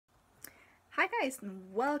guys, and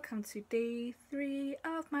welcome to day 3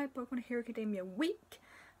 of my Boku no Hero Academia week.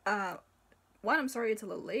 One, I'm sorry it's a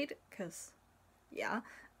little late, cause yeah.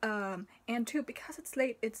 And two, because it's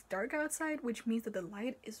late, it's dark outside, which means that the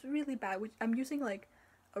light is really bad. Which I'm using like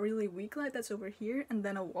a really weak light that's over here, and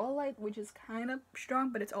then a wall light which is kind of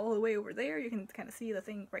strong, but it's all the way over there. You can kind of see the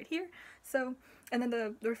thing right here. So, and then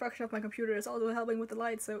the reflection of my computer is also helping with the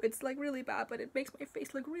light, so it's like really bad, but it makes my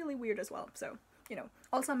face look really weird as well. So, you know.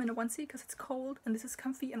 Also, I'm in a onesie because it's cold and this is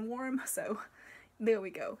comfy and warm, so there we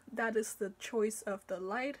go. That is the choice of the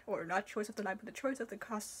light, or not choice of the light, but the choice of the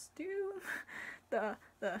costume, the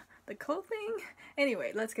clothing.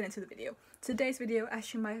 Anyway, let's get into the video. Today's video,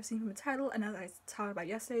 as you might have seen from the title, and as I talked about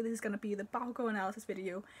yesterday, this is gonna be the Bakugou analysis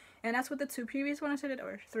video, and that's what the two previous ones I did,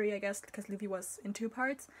 or 3 I guess, because Luffy was in 2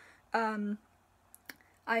 parts. I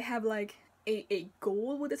have like a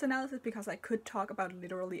goal with this analysis because I could talk about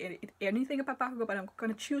literally anything about Bakugou, but I'm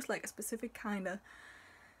gonna choose like a specific kind of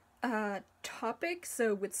topic.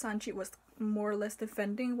 So with Sanji, it was more or less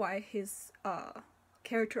defending why his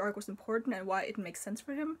character arc was important and why it makes sense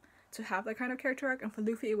for him to have that kind of character arc, and for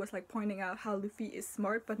Luffy it was like pointing out how Luffy is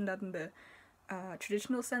smart but not in the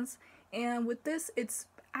traditional sense. And with this, it's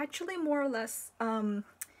actually more or less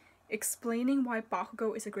explaining why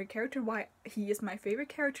Bakugou is a great character, why he is my favorite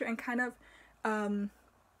character, and kind of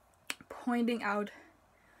pointing out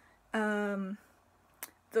the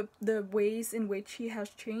ways in which he has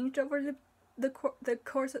changed over the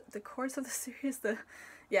course of the series,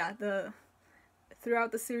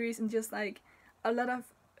 throughout the series, and just like a lot of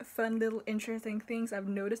fun little interesting things I've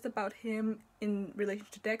noticed about him in relation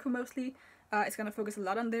to Deku mostly. It's gonna focus a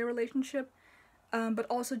lot on their relationship. But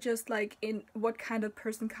also just like in what kind of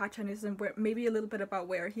person Kachan is, and where maybe a little bit about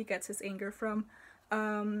where he gets his anger from,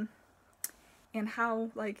 and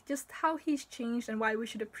how like just how he's changed and why we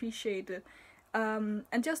should appreciate it.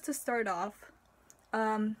 And just to start off,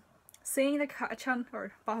 saying that Kachan,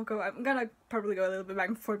 or Bakugou, I'm gonna probably go a little bit back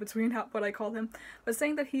and forth between what I call him, but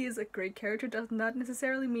saying that he is a great character does not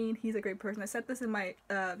necessarily mean he's a great person. I said this in my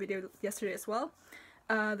video yesterday as well,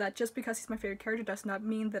 that just because he's my favorite character does not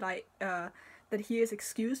mean that that he is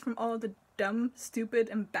excused from all the dumb, stupid,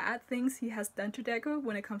 and bad things he has done to Deku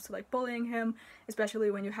when it comes to like bullying him, especially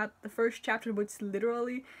when you had the first chapter, which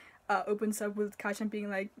literally opens up with Kachan being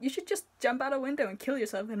like, you should just jump out a window and kill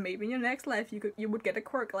yourself, and maybe in your next life you would get a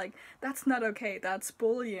quirk. Like, that's not okay. That's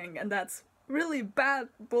bullying, and that's really bad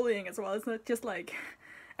bullying as well. It's not just like,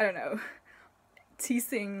 I don't know,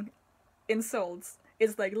 teasing insults.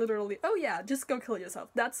 It's like literally, oh yeah, just go kill yourself.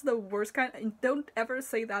 That's the worst kind. And don't ever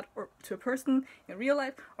say that to a person in real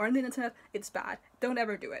life or on the internet. It's bad. Don't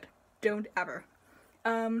ever do it. Don't ever.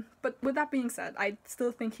 But with that being said, I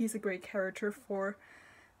still think he's a great character for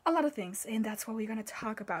a lot of things, and that's what we're gonna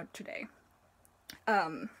talk about today.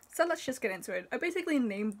 So let's just get into it. I basically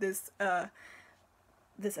named this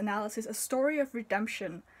this analysis a story of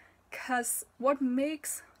redemption, cause what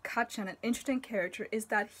makes Kachan an interesting character is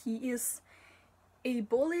that he is a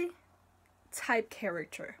bully type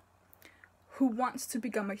character who wants to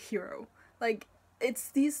become a hero. Like, it's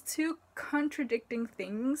these two contradicting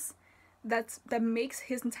things that makes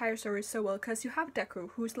his entire story so well, because you have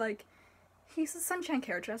Deku, who's like, he's a sunshine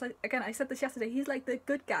character. As I said this yesterday, he's like the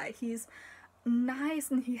good guy. He's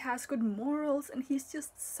nice and he has good morals and he's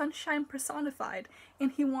just sunshine personified,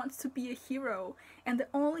 and he wants to be a hero, and the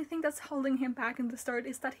only thing that's holding him back in the start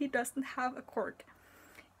is that he doesn't have a quirk.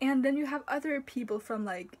 And then you have other people from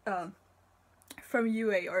like from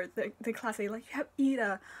UA, or the class A, like you have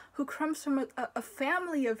Ida, who comes from a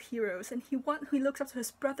family of heroes, and he looks up to his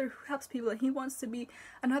brother who helps people, and he wants to be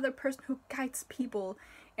another person who guides people.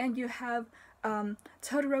 And you have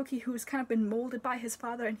Todoroki, who's kind of been molded by his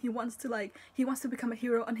father, and he wants to become a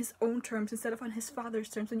hero on his own terms instead of on his father's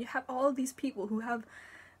terms. And you have all these people who have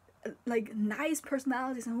like nice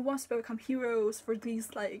personalities and who wants to become heroes for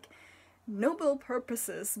these like noble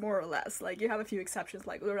purposes, more or less. Like, you have a few exceptions,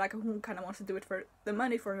 like Uraraka, who kind of wants to do it for the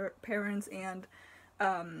money for her parents, and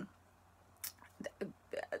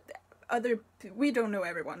we don't know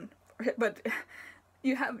everyone, but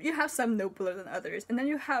you have some nobler than others. And then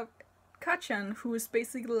you have Kachan, who is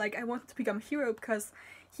basically like, I want to become a hero because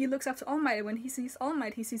he looks up to All Might, and when he sees All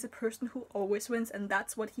Might, he sees a person who always wins, and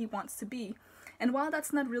that's what he wants to be. And while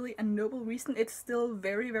that's not really a noble reason, it's still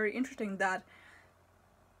very, very interesting that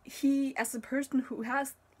he, as a person who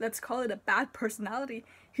has, let's call it a bad personality,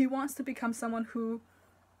 he wants to become someone who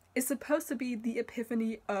is supposed to be the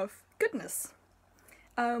epiphany of goodness.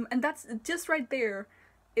 And that's just right there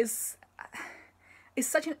is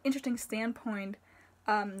such an interesting standpoint,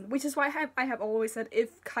 which is why I have always said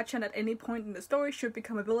if Kachan at any point in the story should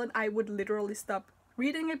become a villain, I would literally stop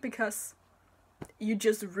reading it, because you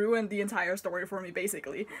just ruined the entire story for me,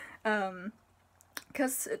 basically.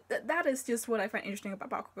 Because that is just what I find interesting about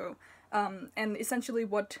Bakugou. And essentially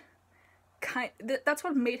that's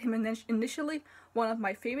what made him initially one of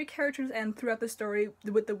my favorite characters, and throughout the story,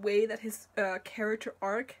 with the way that his character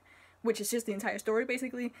arc, which is just the entire story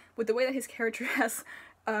basically, with the way that his character has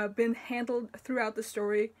been handled throughout the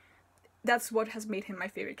story, that's what has made him my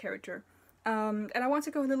favorite character. And I want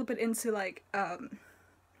to go a little bit into like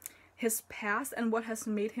his past and what has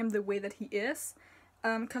made him the way that he is,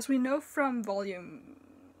 because we know from volume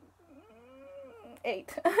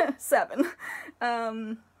 8, 7,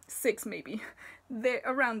 6 maybe,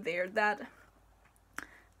 around there, that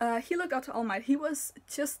he looked up to All Might. He was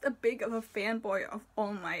just a big of a fanboy of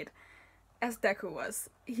All Might, as Deku was.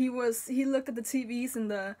 He looked at the TVs in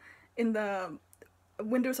the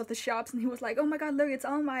windows of the shops, and he was like, oh my god, look, it's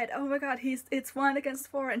All Might. Oh my god, it's 1 against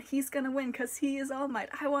 4 and he's gonna win because he is All Might.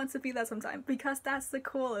 I want to be that sometime because that's the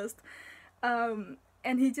coolest.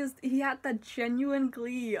 And he had that genuine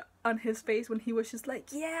glee on his face when he was just like,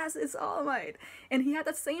 yes, it's All Might. And he had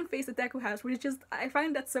that same face that Deku has, which is just, I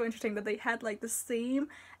find that so interesting that they had like the same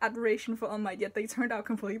admiration for All Might, yet they turned out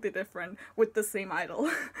completely different with the same idol.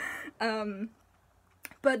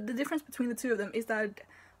 But the difference between the two of them is that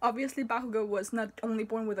obviously Bakugou was not only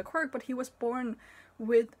born with a quirk, but he was born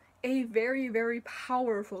with a very, very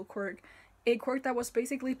powerful quirk. A quirk that was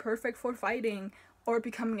basically perfect for fighting or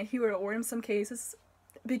becoming a hero, or in some cases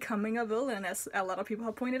becoming a villain, as a lot of people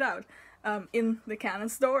have pointed out in the canon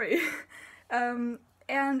story. And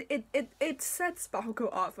it sets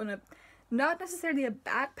Bakugou off on a, not necessarily a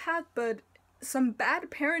bad path, but some bad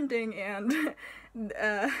parenting and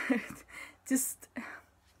just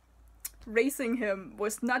raising him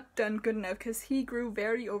was not done good enough, because he grew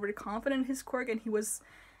very overconfident in his quirk, and he was,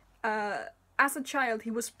 as a child,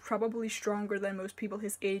 he was probably stronger than most people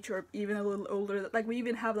his age, or even a little older. Like, we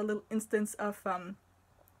even have a little instance of,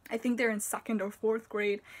 I think they're in 2nd or 4th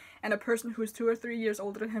grade, and a person who's 2 or 3 years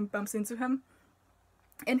older than him bumps into him,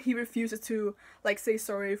 and he refuses to, like, say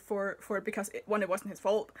sorry for it because, it wasn't his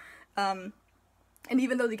fault. And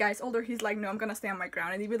even though the guy's older, he's like, no, I'm gonna stand my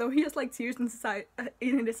ground. And even though he has like tears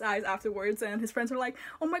in his eyes afterwards, and his friends were like,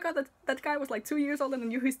 oh my god, that guy was like 2 years older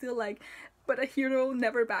than you, he's still like, but a hero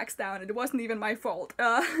never backs down, it wasn't even my fault.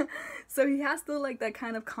 So he has still like that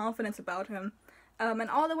kind of confidence about him.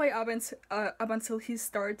 And all the way up until he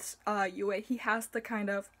starts UA, he has the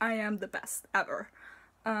kind of, I am the best ever.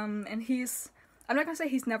 And I'm not gonna say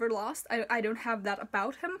he's never lost, I don't have that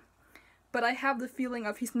about him. But I have the feeling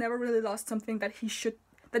of he's never really lost something that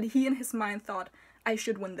he in his mind thought, I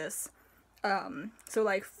should win this. So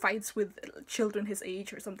like fights with children his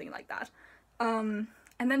age or something like that. And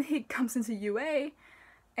then he comes into UA,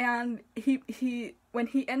 and he when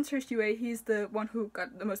he enters UA, he's the one who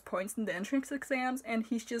got the most points in the entrance exams, and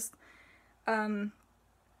he's just, again,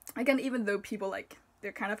 even though people like,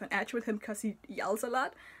 they're kind of an edge with him because he yells a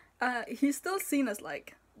lot, he's still seen as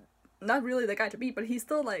like, not really the guy to beat, but he's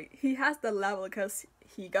still like, he has the level because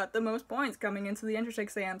he got the most points coming into the entrance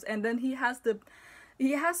exams. And then he has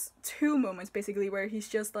 2 moments basically where he's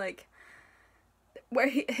just like, where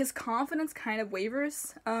his confidence kind of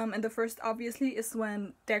wavers. And the first obviously is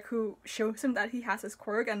when Deku shows him that he has his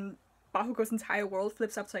quirk, and Bakugou's entire world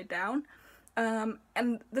flips upside down.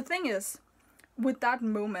 And the thing is, with that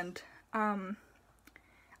moment,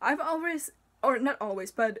 I've always, or not always,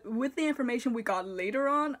 but with the information we got later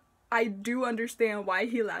on, I do understand why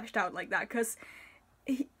he lashed out like that, because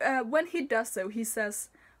when he does so, he says,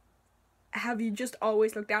 have you just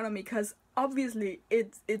always looked down on me? Because obviously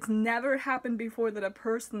it's never happened before that a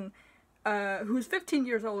person who's 15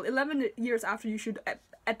 years old, 11 years after you should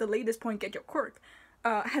at the latest point get your quirk,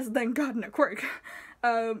 has then gotten a quirk.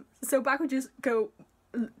 So Baku just go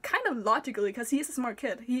kind of logically, because he's a smart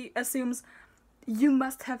kid, he assumes, you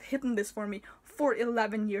must have hidden this for me for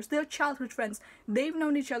 11 years. They're childhood friends. They've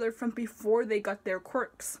known each other from before they got their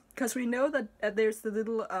quirks. Because we know that there's the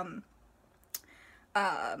little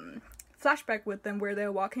flashback with them where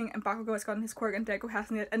they're walking and Bakugou has gotten his quirk and Deku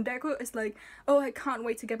hasn't yet. And Deku is like, oh, I can't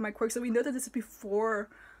wait to get my quirk. So we know that this is before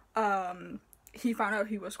he found out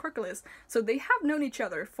he was quirkless. So they have known each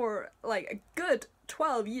other for like a good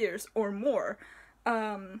 12 years or more.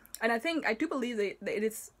 And I do believe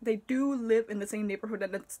they do live in the same neighborhood,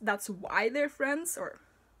 and that's why they're friends.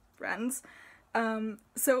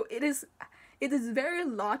 So it is very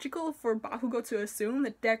logical for Bakugou to assume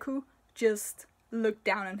that Deku just looked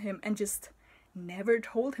down on him and just never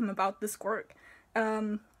told him about this quirk.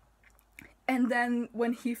 And then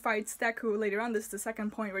when he fights Deku later on, this is the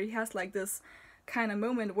second point where he has like this kind of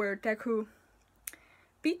moment where Deku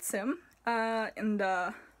beats him in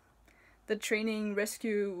the the training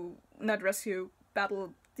rescue, not rescue,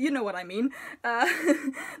 battle, you know what I mean,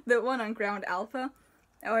 the one on Ground Alpha,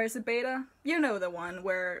 or is it Beta? You know the one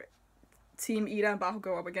where Team Ida and Bakugo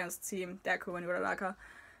go up against Team Deku and Uraraka.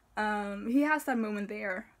 He has that moment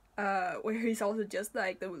there, where he's also just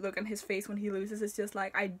like, the look on his face when he loses is just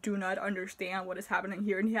like, I do not understand what is happening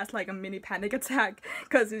here, and he has like a mini panic attack,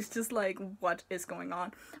 because it's just like, what is going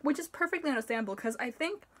on? Which is perfectly understandable, because I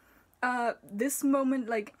think, this moment,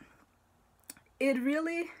 like, it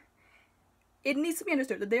needs to be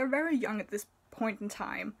understood that they're very young at this point in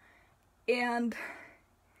time, and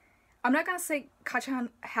I'm not gonna say Kachan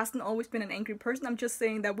hasn't always been an angry person, I'm just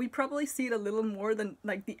saying that we probably see it a little more than,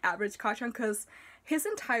 like, the average Kachan, because his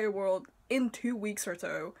entire world, in 2 weeks or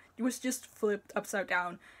so, was just flipped upside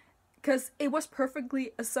down. Because it was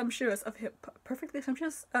perfectly assumptuous of him,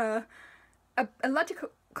 a logical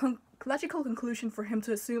conclusion for him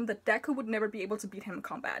to assume that Deku would never be able to beat him in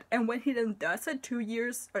combat. And when he then does it 2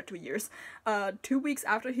 weeks after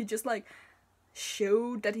he just, like,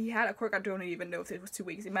 showed that he had a quirk. I don't even know if it was 2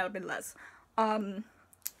 weeks, it might have been less.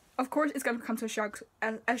 Of course it's gonna come to a shock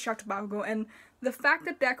to Bakugo, and the fact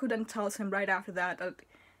that Deku then tells him right after that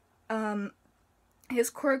his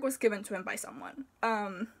quirk was given to him by someone,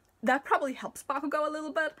 that probably helps Bakugo a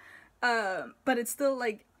little bit, but it's still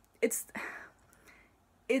like, it's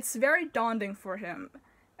very daunting for him,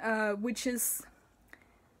 which is,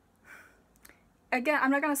 again,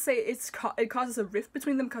 I'm not gonna say it causes a rift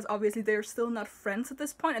between them, because obviously they're still not friends at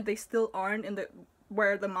this point, and they still aren't in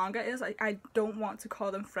where the manga is. I don't want to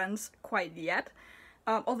call them friends quite yet,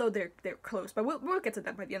 although they're close, but we'll get to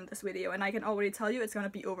that by the end of this video, and I can already tell you it's gonna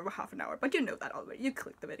be over half an hour, but you know that already, you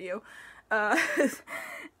clicked the video.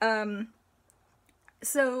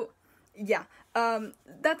 So yeah,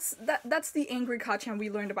 that's the angry Kachan we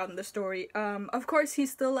learned about in the story. Of course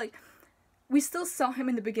he's still like, we still saw him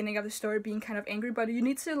in the beginning of the story being kind of angry, but you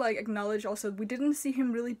need to, like, acknowledge also we didn't see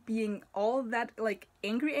him really being all that, like,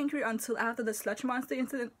 angry until after the sludge monster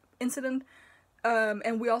incident.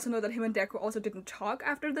 And we also know that him and Deku also didn't talk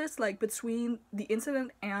after this, like, between the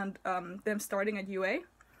incident and them starting at UA.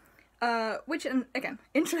 Which, and again,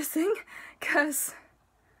 interesting, because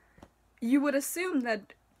you would assume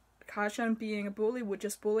that Kachan being a bully would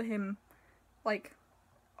just bully him, like,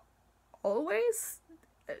 always?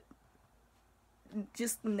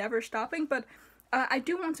 Just never stopping, but I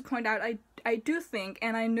do want to point out, I do think,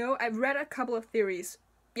 and I know I've read a couple of theories,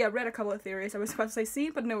 I was about to say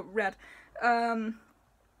seen, but no, read, a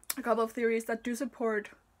couple of theories that do support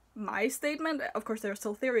my statement. Of course there are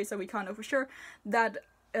still theories, so we can't know for sure, that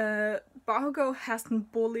Bakugo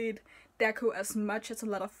hasn't bullied Deku as much as a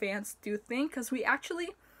lot of fans do think, because we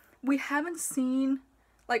haven't seen,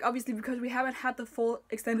 like, obviously because we haven't had the full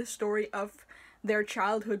extended story of their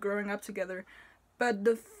childhood growing up together, but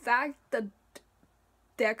the fact that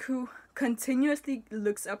Deku continuously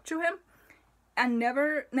looks up to him and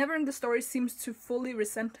never in the story seems to fully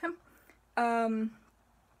resent him,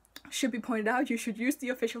 should be pointed out. You should use the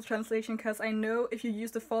official translation, because I know if you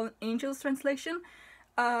use the Fallen Angels translation,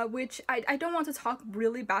 which I don't want to talk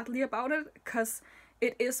really badly about it, because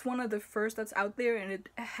it is one of the first that's out there and it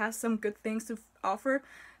has some good things to offer,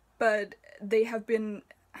 but they have been,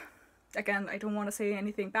 again, I don't want to say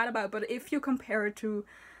anything bad about it, but if you compare it to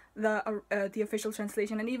the official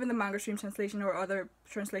translation and even the manga stream translation or other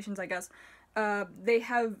translations, I guess, they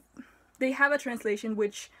have a translation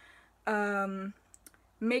which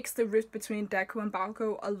makes the rift between Deku and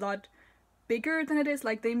Bakugo a lot bigger than it is.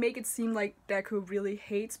 Like, they make it seem like Deku really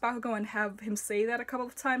hates Bakugo and have him say that a couple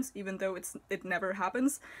of times, even though it never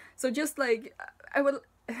happens. So just like, I would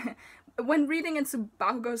when reading into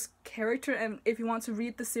Bakugo's character, and if you want to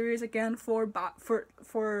read the series again for Bakugo's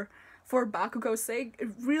sake, it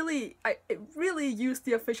really use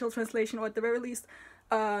the official translation, or at the very least,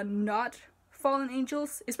 not Fallen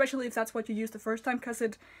Angels, especially if that's what you used the first time, because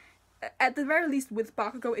it, at the very least with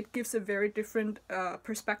Bakugo, it gives a very different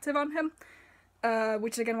perspective on him,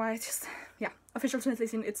 which again, why I just, yeah, official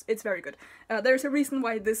translation, it's very good. There's a reason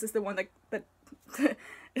why this is the one that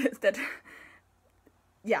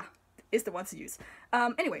yeah, is the one to use.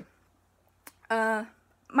 Anyway,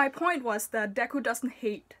 my point was that Deku doesn't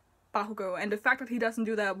hate Bakugo, and the fact that he doesn't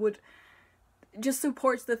do that would just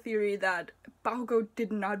supports the theory that Bakugo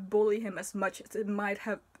did not bully him as much as it might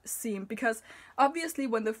have seemed, because obviously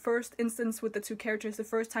when the first instance with the two characters, the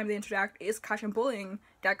first time they interact, is Kachan bullying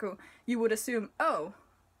Deku, you would assume, oh,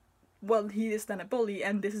 well, he is then a bully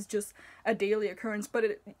and this is just a daily occurrence,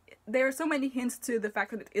 but there are so many hints to the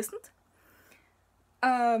fact that it isn't.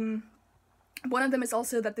 one of them is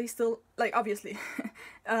also that they still, like, obviously,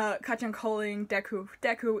 Kachan calling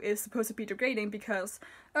Deku is supposed to be degrading because,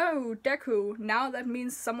 oh, Deku, now that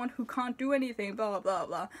means someone who can't do anything, blah, blah,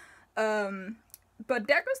 blah. But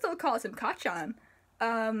Deku still calls him Kachan,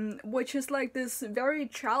 which is, like, this very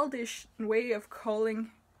childish way of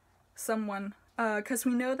calling someone, because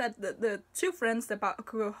we know that the two friends that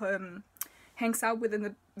Bakugou hangs out with in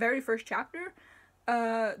the very first chapter,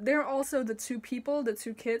 they're also the two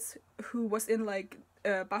kids who was in, like,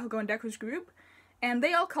 Bakugou and Deku's group, and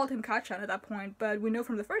they all called him Kachan at that point, but we know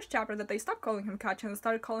from the first chapter that they stopped calling him Kachan and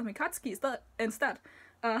started calling him Katsuki instead.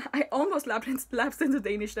 I almost lapsed into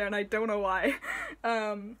Danish there, and I don't know why.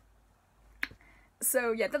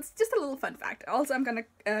 So yeah, that's just a little fun fact. Also, I'm gonna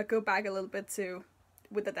go back a little bit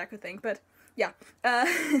with the Deku thing, but yeah.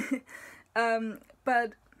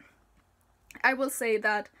 But I will say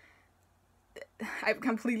that I've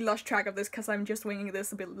completely lost track of this because I'm just winging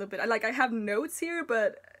this a little bit. I have notes here,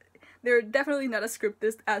 but they're definitely not as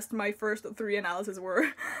scripted as my first 3 analyses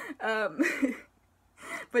were.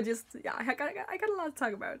 But just, yeah, I got a lot to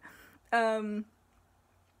talk about.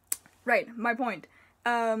 Right, my point.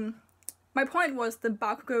 My point was that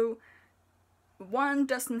Bakugou, one,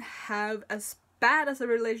 doesn't have as bad as a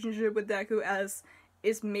relationship with Deku as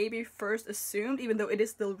is maybe first assumed, even though it is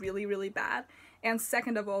still really, really bad. And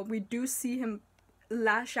second of all, we do see him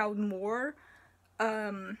lash out more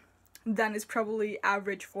than is probably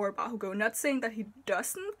average for Bakugou. Not saying that he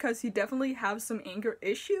doesn't, because he definitely has some anger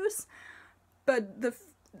issues, but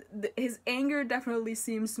his anger definitely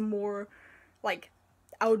seems more, like,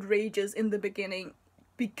 outrageous in the beginning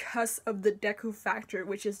because of the Deku factor,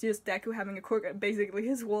 which is just Deku having a quirk and basically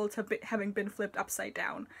his worlds having been flipped upside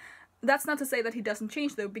down. That's not to say that he doesn't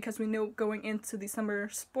change, though, because we know going into the Summer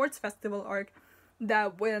Sports Festival arc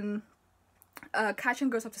that when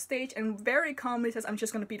Kachan goes off the stage and very calmly says, I'm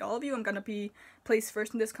just gonna beat all of you, I'm gonna be placed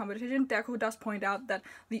first in this competition, Deku does point out that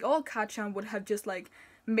the old Kachan would have just, like,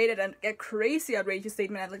 made it a crazy outrageous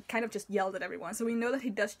statement and, like, kind of just yelled at everyone. So we know that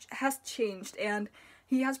he has changed, and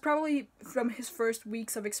he has probably, from his first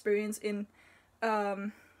weeks of experience in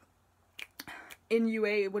UA,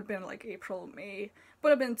 it would have been like April, May, would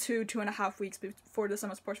have been 2.5 weeks before the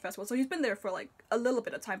Summer Sports Festival, so he's been there for, like, a little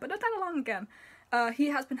bit of time, but not that long again. He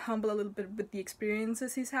has been humble a little bit with the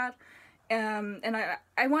experiences he's had, and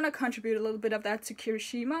I want to contribute a little bit of that to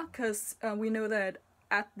Kirishima, because we know that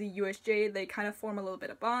at the USJ they kind of form a little bit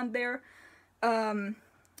of bond there, and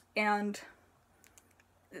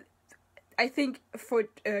I think for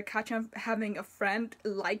Kachan having a friend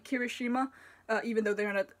like Kirishima, even though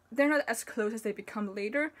they're not as close as they become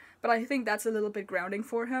later, but I think that's a little bit grounding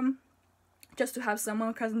for him, just to have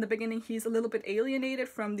someone, because in the beginning he's a little bit alienated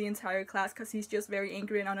from the entire class because he's just very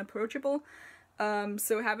angry and unapproachable.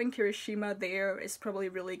 So having Kirishima there is probably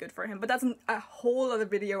really good for him, but that's a whole other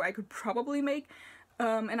video I could probably make.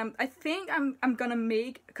 And I think I'm gonna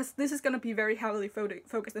make, because this is gonna be very heavily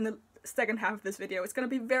focused in the second half of this video, it's gonna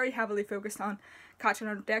be very heavily focused on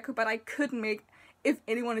Kachan and Deku, but I could make, if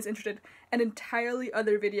anyone is interested, an entirely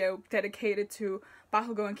other video dedicated to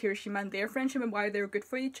Bakugou and Kirishima and their friendship and why they're good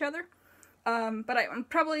for each other. But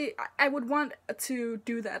I would want to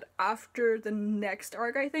do that after the next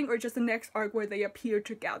arc, I think, or just the next arc where they appear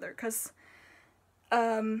together, because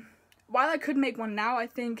while I could make one now, I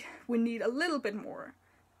think we need a little bit more,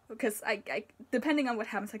 because I depending on what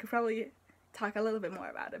happens, I could probably talk a little bit more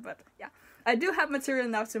about it, but yeah. I do have material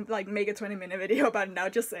enough to, like, make a 20-minute video about it now,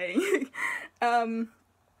 just saying.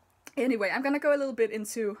 Anyway, I'm gonna go a little bit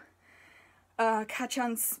into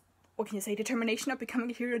Kachan's, what can you say, determination of becoming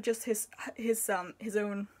a hero, just his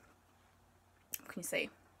own, what can you say,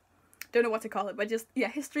 don't know what to call it, but just, yeah,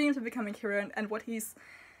 his dreams of becoming a hero and what he's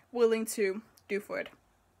willing to do for it.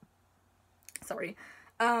 Sorry.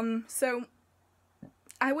 So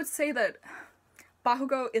I would say that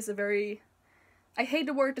Bakugou is a very, I hate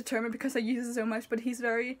the word determined because I use it so much, but he's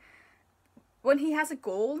very, when he has a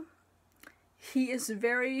goal, he is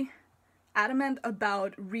very adamant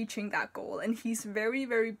about reaching that goal, and he's very,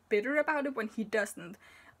 very bitter about it when he doesn't,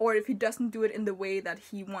 or if he doesn't do it in the way that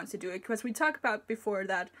he wants to do it, because we talked about before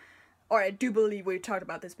that, or I do believe we talked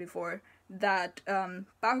about this before, that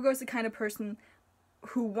Bakugou is the kind of person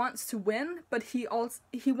who wants to win, but he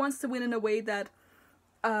wants to win in a way that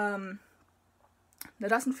that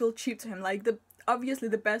doesn't feel cheap to him. Like, obviously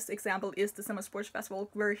the best example is the Summer Sports Festival,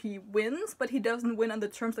 where he wins, but he doesn't win on the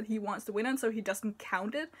terms that he wants to win on, so he doesn't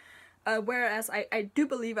count it. Whereas I do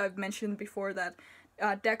believe I've mentioned before that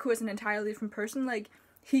Deku is an entirely different person. Like,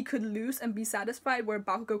 he could lose and be satisfied, where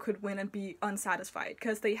Bakugou could win and be unsatisfied,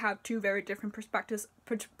 because they have two very different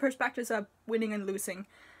perspectives of winning and losing.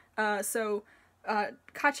 So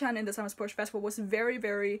Kachan in the Summer Sports Festival was very,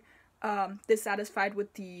 very dissatisfied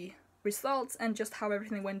with the results and just how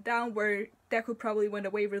everything went down, where Deku probably went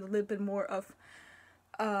away with a little bit more of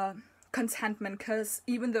contentment, because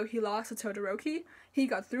even though he lost to Todoroki, he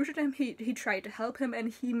got through to him, he tried to help him, and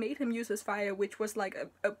he made him use his fire, which was like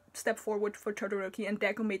a step forward for Todoroki, and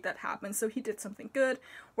Deku made that happen, so he did something good,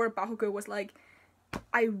 where Bakugou was like,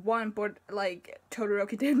 I won, but like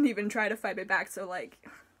Todoroki didn't even try to fight me back, so like,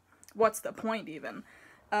 what's the point even?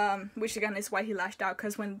 Which again is why he lashed out,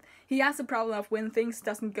 because when he has the problem of when things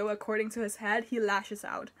doesn't go according to his head, he lashes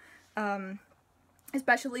out.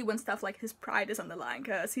 Especially when stuff like his pride is on the line,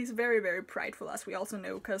 because he's very, very prideful, as we also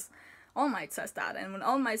know, because All Might says that, and when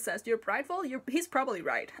All Might says you're prideful, he's probably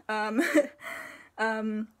right. But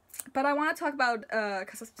I want to talk about,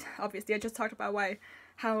 because obviously I just talked about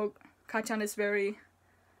how Kachan is very,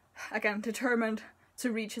 again, determined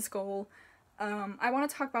to reach his goal. I want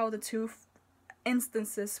to talk about the two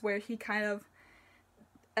instances where he kind of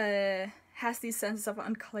has these senses of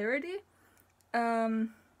unclarity.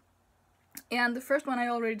 And the first one, I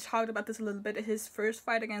already talked about this a little bit, his first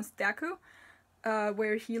fight against Deku,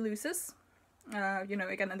 where he loses,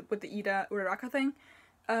 again, with the Ida Uraraka thing,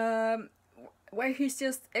 where he's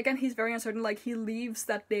just, again, he's very uncertain, like, he leaves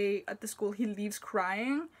that day at the school, he leaves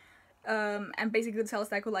crying, and basically tells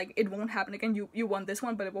Deku, like, it won't happen again, you won this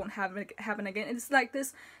one, but it won't happen again. It's like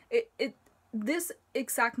this, this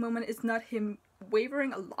exact moment is not him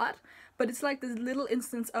wavering a lot, but it's like this little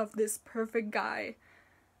instance of this perfect guy.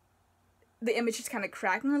 The image is kind of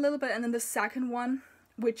cracking a little bit, and then the second one,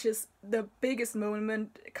 which is the biggest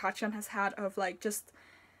moment Kachan has had of, like, just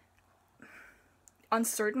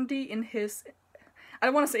uncertainty in his, I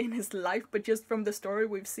don't want to say in his life, but just from the story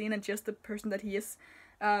we've seen and just the person that he is,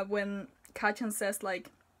 when Kachan says, like,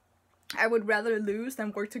 I would rather lose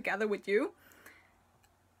than work together with you,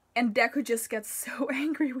 and Deku just gets so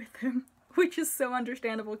angry with him, which is so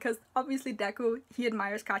understandable, because obviously Deku, he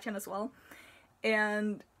admires Kachan as well,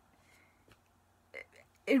 and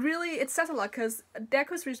it says a lot, because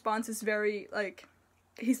Deku's response is very, like,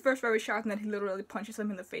 he's first very shocked and then he literally punches him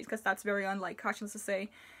in the face, because that's very unlike Kachan's to say.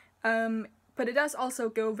 But it does also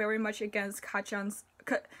go very much against Kachan's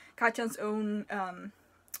own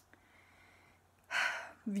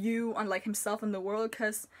view on, like, himself and the world,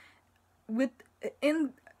 because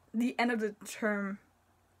in the end of the term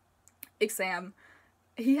exam,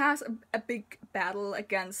 he has a big battle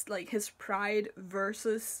against, like, his pride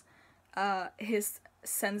versus his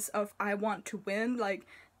sense of I want to win. Like,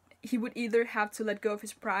 he would either have to let go of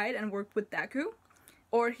his pride and work with Deku,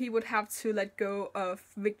 or he would have to let go of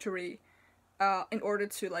victory in order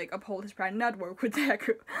to, like, uphold his pride and not work with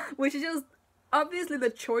Deku. Which is just, obviously the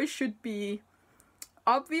choice should be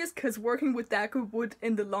obvious, because working with Deku would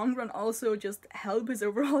in the long run also just help his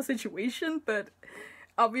overall situation, but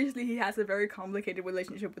obviously he has a very complicated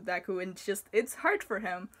relationship with Deku, and it's hard for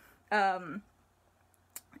him.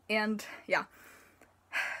 And yeah,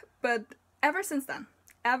 but ever since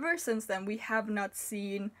then, we have not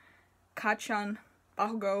seen Kachan,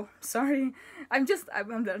 Bakugou, sorry, I'm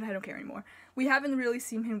done, I don't care anymore. We haven't really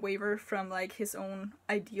seen him waver from, like, his own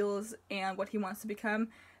ideals and what he wants to become.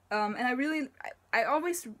 And I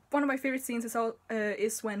always, one of my favorite scenes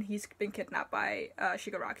is when he's been kidnapped by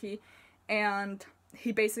Shigaraki, and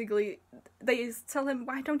he basically, they tell him,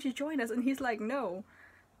 why don't you join us? And he's like, no,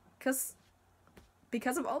 because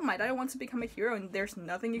of All Might, I don't want to become a hero, and there's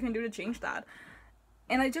nothing you can do to change that.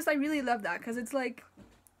 And I really love that, because it's like,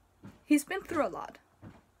 he's been through a lot.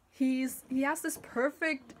 He has this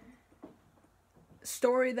perfect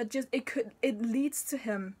story that just, it leads to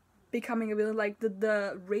him becoming a villain, like,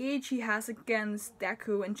 the rage he has against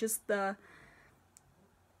Deku, and just the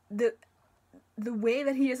way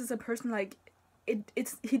that he is as a person, like,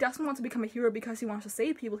 he doesn't want to become a hero because he wants to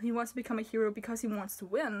save people, he wants to become a hero because he wants to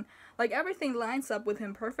win. Like, everything lines up with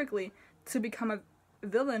him perfectly to become a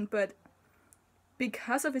villain, but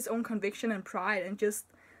because of his own conviction and pride and just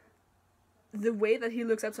the way that he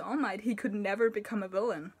looks up to All Might, he could never become a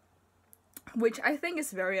villain. Which I think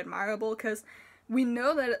is very admirable, because we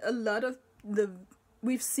know that a lot of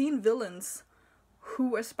we've seen villains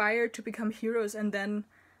who aspire to become heroes, and then,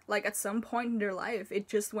 like, at some point in their life, it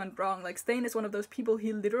just went wrong. Like, Stain is one of those people,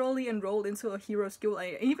 he literally enrolled into a hero school.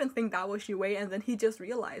 I even think that was Yue, and then he just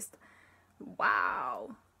realized,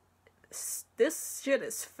 wow, this shit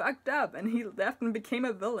is fucked up, and he left and became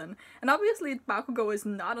a villain. And obviously, Bakugou is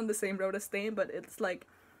not on the same road as Stain, but it's like,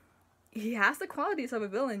 he has the qualities of a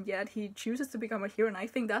villain, yet he chooses to become a hero, and I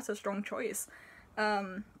think that's a strong choice.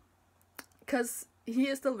 Because he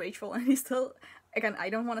is still rageful, and he's still, again, I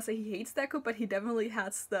don't want to say he hates Deku, but he definitely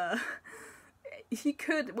has he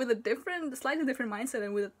could, with a slightly different mindset,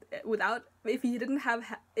 and if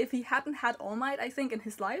he hadn't had All Might, I think, in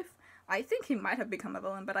his life, I think he might have become a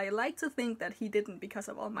villain, but I like to think that he didn't because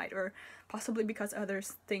of All Might, or possibly because other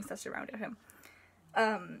things that surrounded him.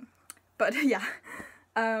 But yeah.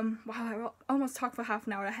 Wow, I almost talked for half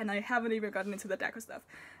an hour and I haven't even gotten into the Deku stuff.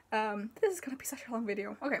 This is gonna be such a long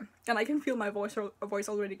video. Okay, and I can feel my voice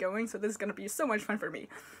already going, so this is gonna be so much fun for me.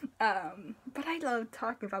 But I love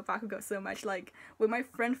talking about Bakugou so much. Like, when my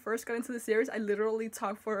friend first got into the series, I literally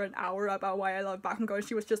talked for an hour about why I love Bakugou, and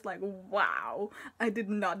she was just like, wow, I did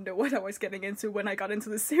not know what I was getting into when I got into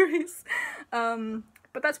the series.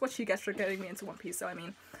 But that's what she gets for getting me into One Piece, so I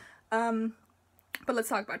mean. But let's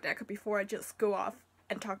talk about Deku before I just go off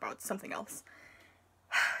and talk about something else.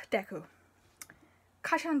 Deku.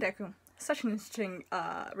 Kacha and Deku. Such an interesting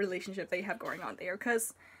relationship they have going on there,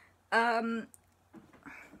 because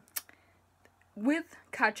with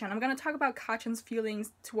Kachan, I'm gonna talk about Kachan's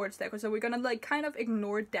feelings towards Deku, so we're gonna like kind of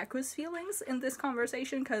ignore Deku's feelings in this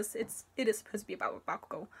conversation, because it is supposed to be about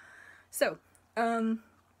Bakugou. So,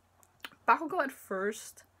 Bakugou at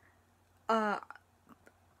first,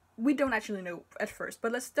 we don't actually know at first,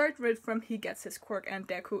 but let's start with from he gets his quirk and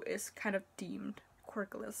Deku is kind of deemed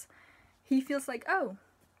quirkless. He feels like, oh,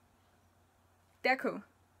 Deku,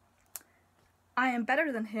 I am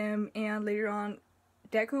better than him, and later on,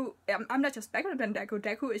 Deku, I'm not just better than Deku,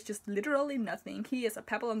 Deku is just literally nothing. He is a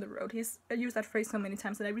pebble on the road. He's used that phrase so many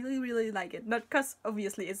times, and I really, really like it. Not because,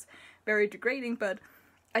 obviously, it's very degrading, but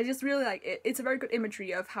I just really like it. It's a very good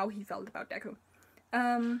imagery of how he felt about Deku.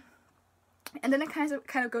 And then it kind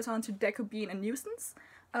of goes on to Deku being a nuisance.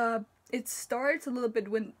 It starts a little bit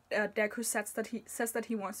when Deku says that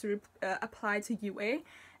he wants to apply to UA,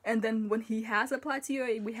 and then when he has applied to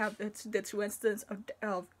UA, we have the two instances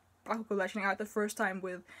of Bakugou lashing out. The first time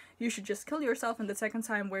with "you should just kill yourself," and the second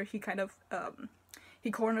time where he kind of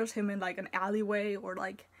he corners him in like an alleyway, or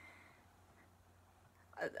like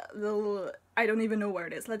a little, I don't even know where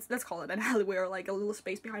it is. Let's call it an alleyway, or like a little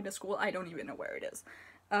space behind a school. I don't even know where it is.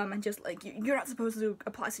 And just like, you're not supposed to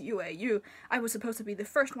apply to UA. I was supposed to be the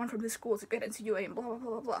first one from this school to get into UA, and blah blah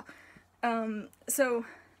blah blah blah. So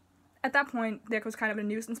at that point, Deku's kind of a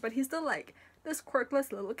nuisance, but he's still like this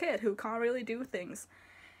quirkless little kid who can't really do things.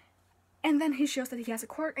 And then he shows that he has a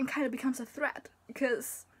quirk and kind of becomes a threat,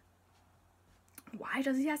 because why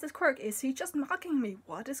does he have this quirk? Is he just mocking me?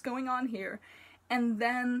 What is going on here? And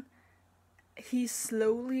then he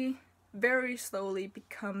slowly, very slowly,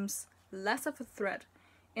 becomes less of a threat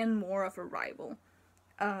and more of a rival.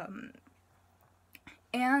 And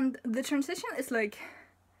the transition is like,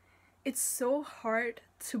 it's so hard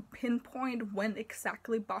to pinpoint when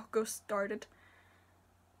exactly Bakugou started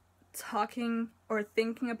talking or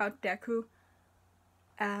thinking about Deku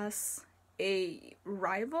as a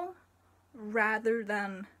rival rather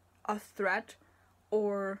than a threat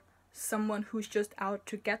or someone who's just out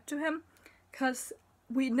to get to him, because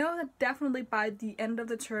we know that definitely by the end of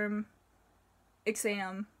the term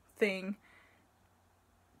exam thing,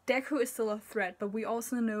 Deku is still a threat, but we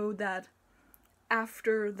also know that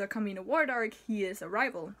after the Kamino Ward arc, he is a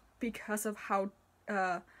rival because of how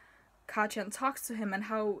Kachan talks to him, and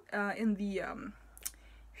how in the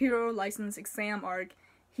Hero License exam arc,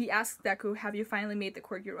 he asks Deku, have you finally made the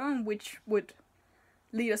quirk your own, which would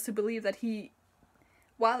lead us to believe that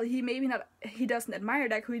while he doesn't admire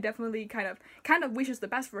Deku, he definitely kind of wishes the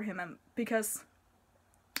best for him, because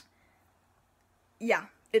yeah,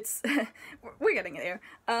 it's we're getting there.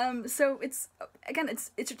 So it's again,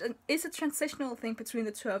 it's a transitional thing between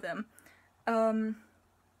the two of them, and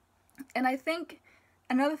I think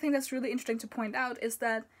another thing that's really interesting to point out is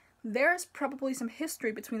that there's probably some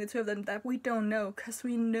history between the two of them that we don't know, because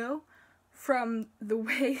we know from the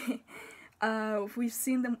way we've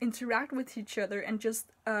seen them interact with each other, and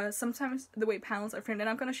just sometimes the way panels are framed. And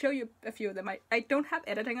I'm going to show you a few of them. I don't have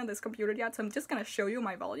editing on this computer yet, so I'm just going to show you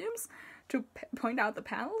my volumes to point out the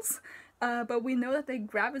panels. But we know that they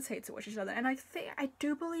gravitate towards each other, and I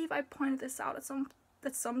do believe I pointed this out at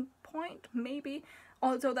some point, maybe.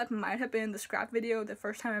 Although that might have been the scrap video the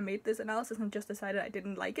first time I made this analysis and just decided I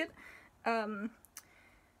didn't like it. But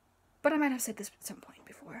I might have said this at some point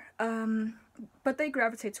before. But they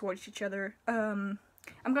gravitate towards each other. I'm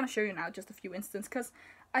gonna show you now just a few instances, because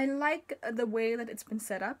I like the way that it's been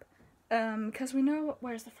set up. Because we know,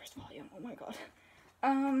 where's the first volume? Oh my god.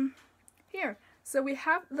 Here. So we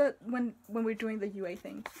have when we're doing the UA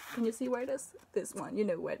thing. Can you see where it is? This one. You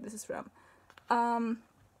know where this is from.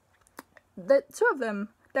 The two of them,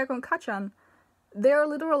 Deku and Kachan, they're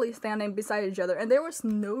literally standing beside each other, and there was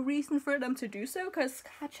no reason for them to do so, because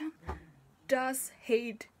Kachan doesn't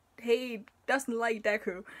like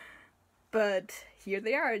Deku. But here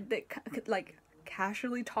they are, they, like,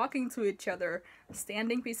 casually talking to each other,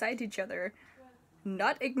 standing beside each other,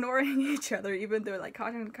 not ignoring each other, even though, like,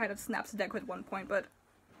 Kachan kind of snaps Deku at one point. But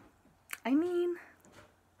I mean,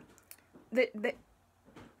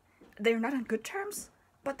 they're not on good terms,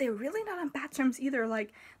 but they're really not on bad terms either.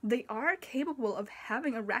 Like, they are capable of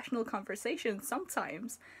having a rational conversation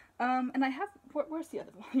sometimes. And I have, where's the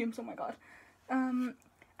other volumes? Oh my god.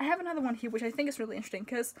 I have another one here, which I think is really interesting,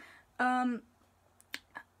 because, as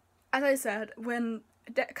I said, when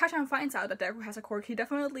Kachan finds out that Deku has a quirk, he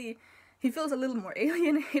feels a little more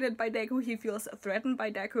alienated by Deku, he feels threatened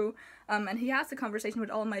by Deku, and he has a conversation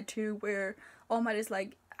with All Might too, where All Might is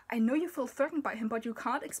like, I know you feel threatened by him, but you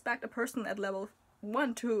can't expect a person at level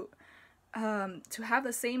 1 to have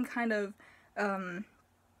the same kind of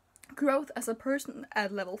growth as a person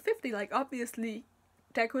at level 50. Like, obviously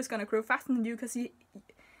Deku is gonna grow faster than you because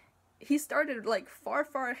he started like far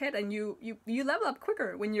ahead, and you level up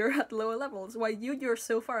quicker when you're at lower levels, while you're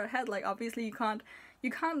so far ahead. Like, obviously you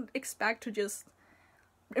can't expect to just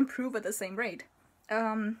improve at the same rate.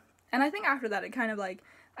 And I think after that, it kind of like,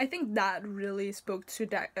 I think that really spoke to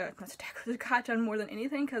Kachan more than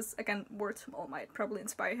anything, because, again, words from All Might probably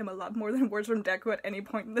inspire him a lot more than words from Deku at any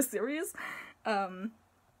point in the series.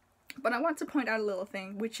 But I want to point out a little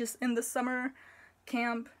thing, which is in the summer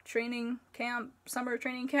training camp,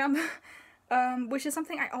 which is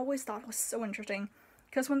something I always thought was so interesting.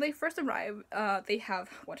 Because when they first arrive, they have,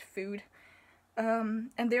 food?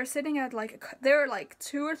 And they're sitting at, there are,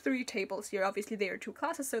 2 or 3 tables here. Obviously, there are 2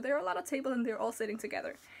 classes, so there are a lot of tables, and they're all sitting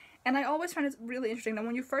together. And I always find it really interesting that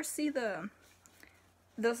when you first see the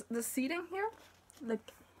seating here, like,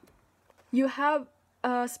 you have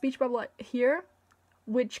a speech bubble here,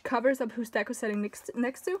 which covers up who Deku's sitting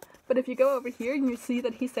next to. But if you go over here, and you see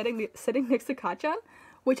that he's sitting next to Kachan,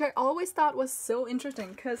 which I always thought was so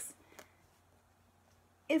interesting, because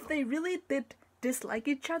if they really did dislike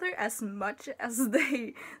each other as much as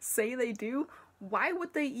they say they do, why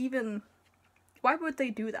would they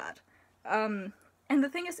do that? And the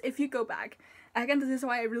thing is, if you go back, again, this is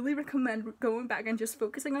why I really recommend going back and just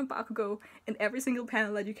focusing on Bakugou in every single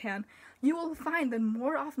panel that you can, you will find that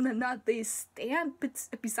more often than not, they stand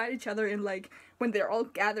beside each other in, like, when they're all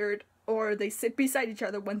gathered, or they sit beside each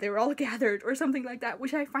other when they're all gathered, or something like that,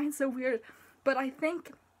 which I find so weird. But I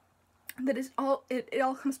think that it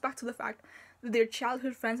all comes back to the fact that they're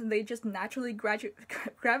childhood friends, and they just naturally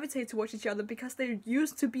gravitate towards each other because they're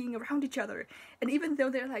used to being around each other. And even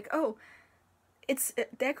though they're like, oh,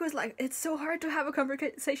 Deku's like, it's so hard to have a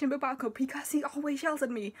conversation with Bakugou because he always yells at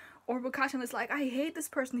me. Or Bakashan is like, I hate this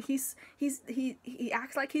person, he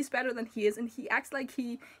acts like he's better than he is, and he acts like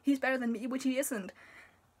he's better than me, which he isn't.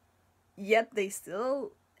 Yet they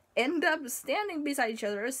still end up standing beside each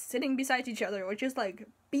other, sitting beside each other, or just, like,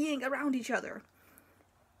 being around each other.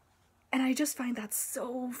 And I just find that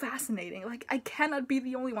so fascinating. Like, I cannot be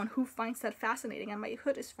the only one who finds that fascinating, and my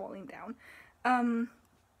hood is falling down.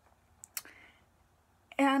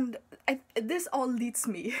 And this all leads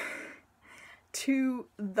me to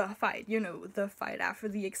the fight, the fight after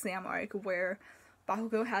the exam arc, where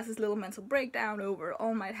Bakugou has his little mental breakdown over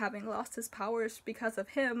All Might having lost his powers because of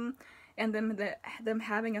him, and them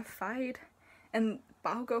having a fight, and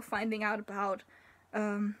Bakugou finding out about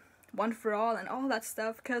One for All and all that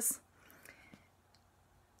stuff, because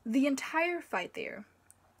the entire fight there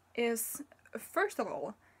is, first of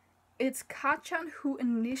all, it's Kachan who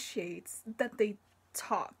initiates that they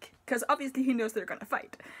talk, because obviously he knows they're gonna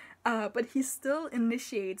fight, but he still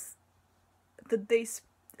initiates that they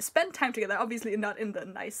spend time together, obviously not in the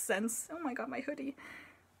nice sense, oh my god, my hoodie,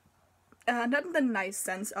 not in the nice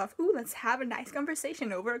sense of, ooh, let's have a nice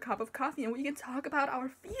conversation over a cup of coffee and we can talk about our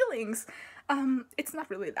feelings. It's not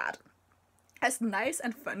really that. As nice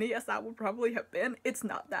and funny as that would probably have been, it's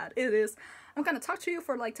not that. It is, I'm gonna talk to you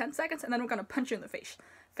for like 10 seconds and then we're gonna punch you in the face,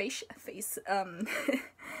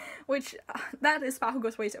 which, that is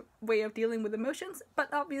Bakugou's way of dealing with emotions,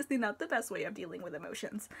 but obviously not the best way of dealing with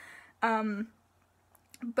emotions.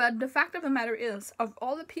 But the fact of the matter is, of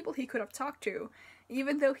all the people he could have talked to,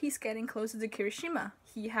 even though he's getting closer to Kirishima,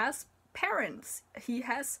 he has parents, he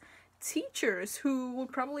has teachers who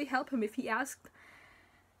would probably help him if he asked,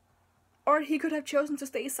 or he could have chosen to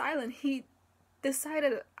stay silent. He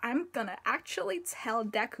decided, I'm gonna actually tell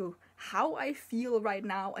Deku how I feel right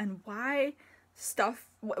now and why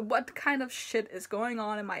what kind of shit is going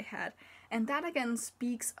on in my head. And that again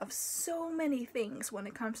speaks of so many things when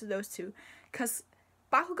it comes to those two, because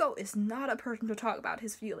Bakugou is not a person to talk about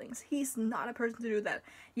his feelings. He's not a person to do that.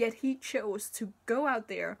 Yet he chose to go out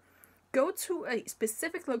there go to a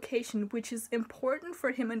specific location which is important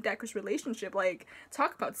for him and Deku's relationship. Like,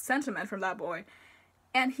 talk about sentiment from that boy.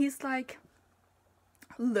 And he's like,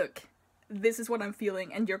 look, this is what I'm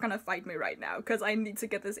feeling, and you're gonna fight me right now, because I need to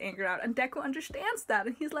get this anger out. And Deku understands that,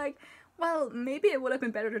 and he's like, well, maybe it would have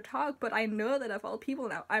been better to talk, but I know that of all people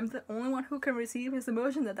now, I'm the only one who can receive his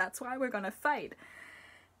emotions, and that's why we're gonna fight.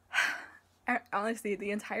 Honestly,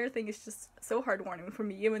 the entire thing is just so heartwarming for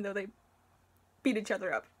me, even though they beat each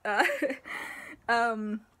other up.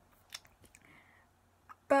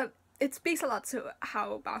 But it speaks a lot to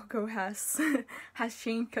how Bakugou has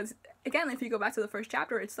changed, because again, if you go back to the first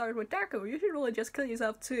chapter, it started with Deku. You should really just kill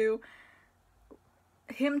yourself, to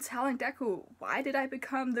him telling Deku, why did I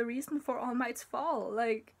become the reason for All Might's fall?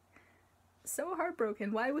 Like, so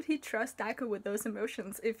heartbroken. Why would he trust Deku with those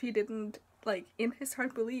emotions if he didn't, like, in his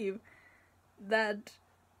heart believe that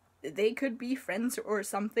they could be friends or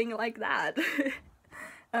something like that?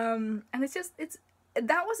 And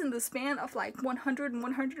that was in the span of like 100 and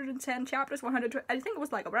 110 chapters, 100, I think it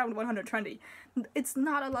was like around 120. It's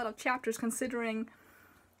not a lot of chapters considering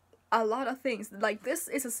a lot of things. Like, this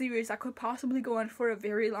is a series that could possibly go on for a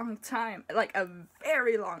very long time. Like, a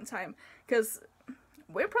very long time. Because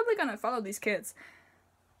we're probably gonna follow these kids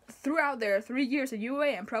throughout their 3 years at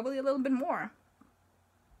UA and probably a little bit more.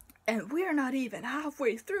 And we're not even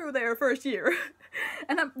halfway through their first year.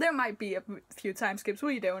 And there might be a few time skips,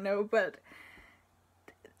 we don't know, but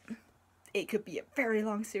it could be a very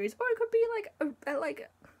long series, or it could be like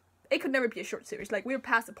it could never be a short series. Like, we're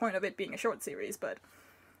past the point of it being a short series, but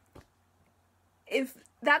if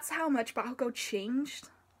that's how much Bakugou changed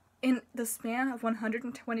in the span of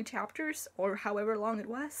 120 chapters, or however long it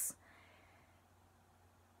was,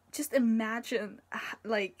 just imagine,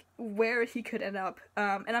 like, where he could end up.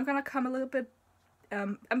 And I'm gonna come a little bit,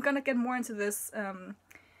 I'm gonna get more into this,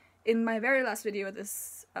 in my very last video of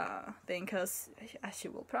this, thing, because, as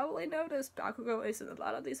you will probably notice, Bakugou is in a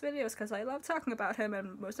lot of these videos, because I love talking about him,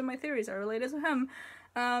 and most of my theories are related to him,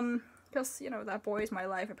 because, you know, that boy is my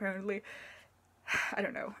life, apparently. I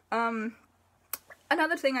don't know.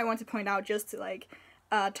 Another thing I want to point out, just to, like,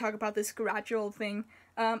 talk about this gradual thing,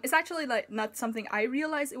 it's actually, like, not something I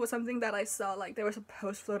realized, it was something that I saw, like, there was a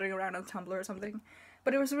post floating around on Tumblr or something,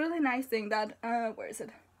 but it was a really nice thing that, where is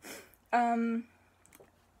it?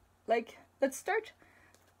 Like, let's start.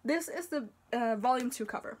 This is the, volume 2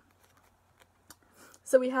 cover.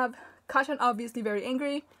 So we have Kachan obviously very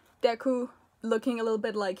angry, Deku looking a little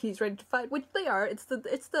bit like he's ready to fight, which they are. It's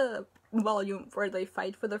the volume where they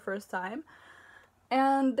fight for the first time.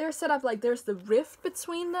 And they're set up like there's the rift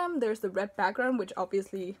between them, there's the red background, which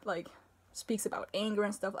obviously, like, speaks about anger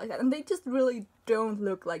and stuff like that. And they just really don't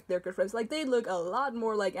look like they're good friends. Like, they look a lot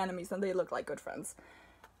more like enemies than they look like good friends.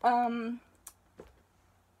 And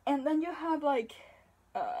then you have, like,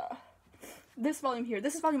 this volume here.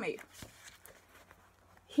 This is volume 8.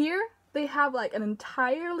 Here, they have, like, an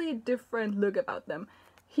entirely different look about them.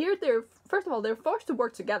 Here, first of all, they're forced to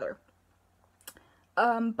work together.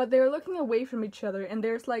 But they're looking away from each other, and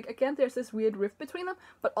there's, like, again, there's this weird rift between them,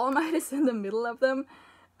 but All Might is in the middle of them,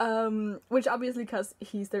 which obviously because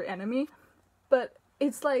he's their enemy, but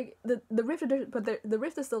it's like, the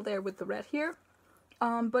rift is still there with the red here,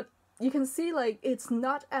 but you can see, like, it's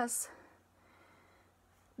not as,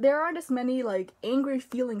 there aren't as many, like, angry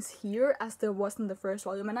feelings here as there was in the first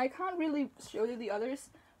volume, and I can't really show you the others,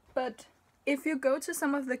 but if you go to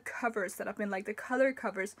some of the covers that have been, like, the color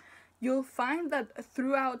covers, you'll find that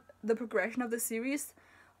throughout the progression of the series,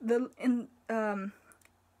 in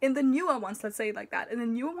the newer ones, let's say it like that, in the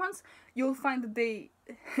newer ones, you'll find that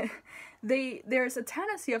there's a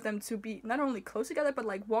tendency of them to be not only close together, but,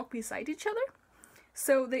 like, walk beside each other.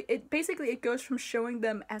 So it goes from showing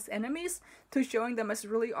them as enemies, to showing them as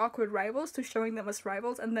really awkward rivals, to showing them as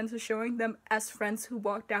rivals, and then to showing them as friends who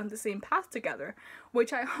walk down the same path together.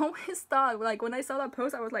 Which I always thought, like, when I saw that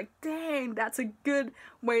post, I was like, dang, that's a good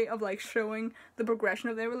way of, like, showing the progression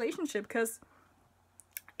of their relationship, because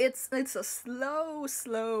it's a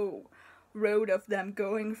slow road of them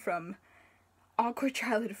going from awkward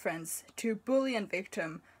childhood friends, to bully and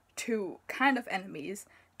victim, to kind of enemies,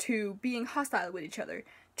 to being hostile with each other,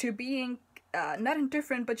 to being not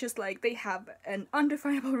indifferent, but just like they have an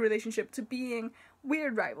undefinable relationship, to being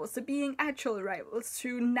weird rivals, to being actual rivals,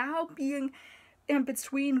 to now being in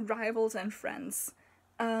between rivals and friends.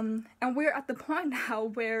 And we're at the point now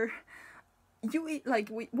where we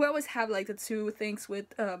always have, like, the two things with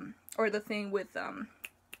or the thing with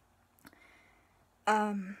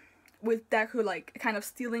Deku, like, kind of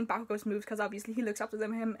stealing Bakugou's moves, because obviously he looks up to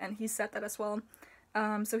him, and he said that as well.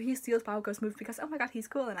 So he steals Bakugou's moves because, oh my god, he's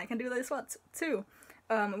cool and I can do this too.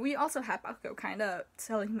 we also had Bakugou kind of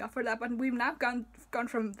telling me off for that, but we've now gone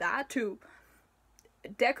from that to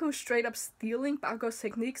Deku straight up stealing Bakugou's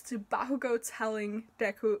techniques to Bakugou telling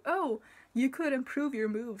Deku, oh, you could improve your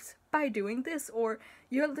moves by doing this, or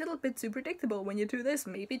you're a little bit too predictable when you do this,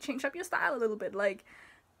 maybe change up your style a little bit. Like,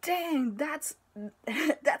 dang, that's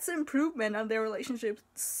improvement on their relationship,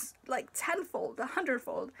 like tenfold,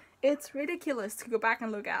 100-fold. It's ridiculous to go back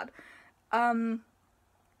and look at. And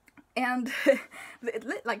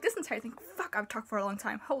like this entire thing, fuck, I've talked for a long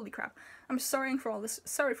time. Holy crap. I'm sorry for all this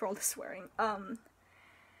swearing.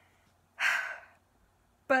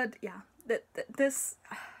 But yeah, this,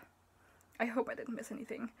 I hope I didn't miss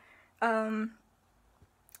anything. But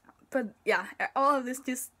yeah, all of this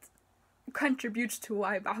just contributes to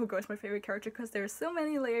why Bakugou is my favorite character, because there's so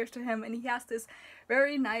many layers to him, and he has this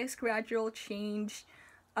very nice gradual change.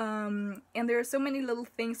 And there are so many little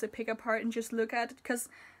things to pick apart and just look at, because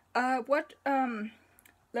let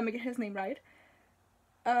me get his name right.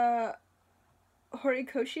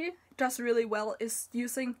 Horikoshi does really well is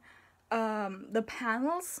using the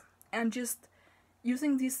panels and just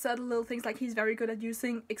using these subtle little things. Like, he's very good at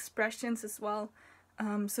using expressions as well.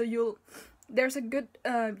 So there's a good,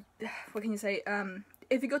 what can you say,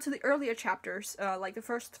 if you go to the earlier chapters, like the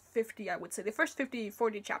first 50, I would say, the first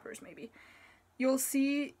 40 chapters maybe, you'll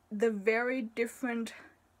see the very different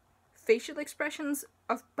facial expressions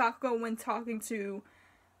of Bakugou when talking to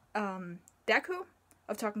Deku,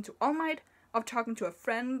 of talking to All Might, of talking to a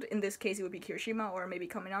friend, in this case it would be Kirishima, or maybe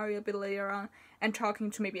Kaminari a bit later on, and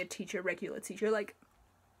talking to maybe a teacher, regular teacher. Like,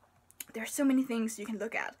 there's so many things you can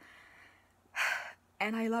look at.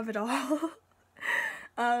 And I love it all.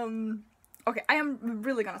 Okay, I am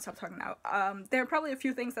really gonna stop talking now. There are probably a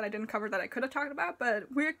few things that I didn't cover that I could have talked about,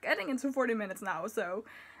 but we're getting into 40 minutes now, so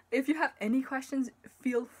if you have any questions,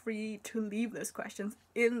 feel free to leave those questions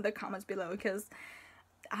in the comments below, because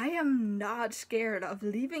I am not scared of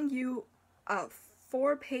leaving you a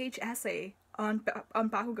 4-page essay on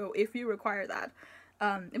Bakugou if you require that.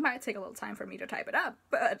 It might take a little time for me to type it up,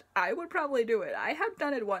 but I would probably do it. I have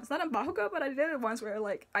done it once, not on Bakugou, but I did it once where,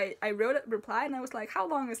 like, I wrote a reply and I was like, how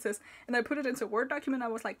long is this? And I put it into a Word document and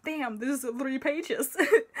I was like, damn, this is 3 pages.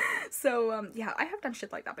 So, yeah, I have done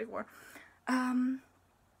shit like that before.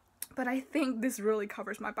 But I think this really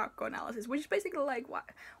covers my Bakugou analysis, which is basically like,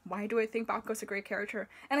 why do I think Bakugou's a great character?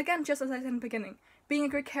 And again, just as I said in the beginning, being a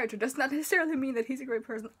great character does not necessarily mean that he's a great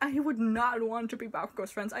person. I would not want to be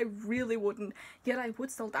Bakugou's friends. I really wouldn't. Yet I would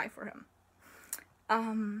still die for him.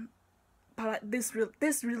 But this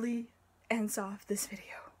really ends off this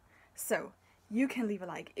video. So you can leave a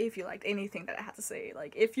like if you liked anything that I had to say.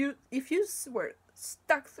 Like, if you were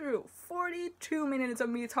stuck through 42 minutes of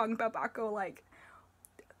me talking about Bakugou, like,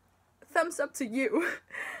 thumbs up to you.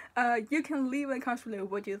 You can leave in the comments below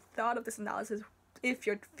what you thought of this analysis, if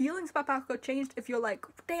your feelings about Bakugou changed, if you're like,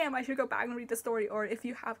 damn, I should go back and read the story, or if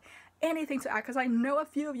you have anything to add, because I know a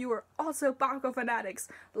few of you are also Bakugou fanatics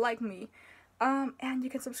like me. And you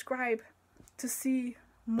can subscribe to see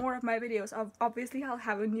more of my videos. Obviously, I'll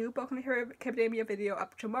have a new Boku no Hero Academia video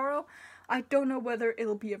up tomorrow. I don't know whether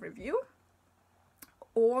it'll be a review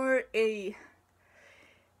or a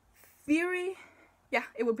theory. Yeah,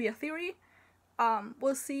 it will be a theory.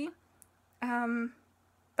 We'll see.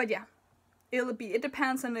 But yeah, it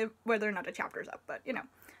depends on whether or not the chapter's up, but you know.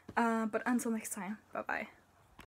 But until next time, bye bye.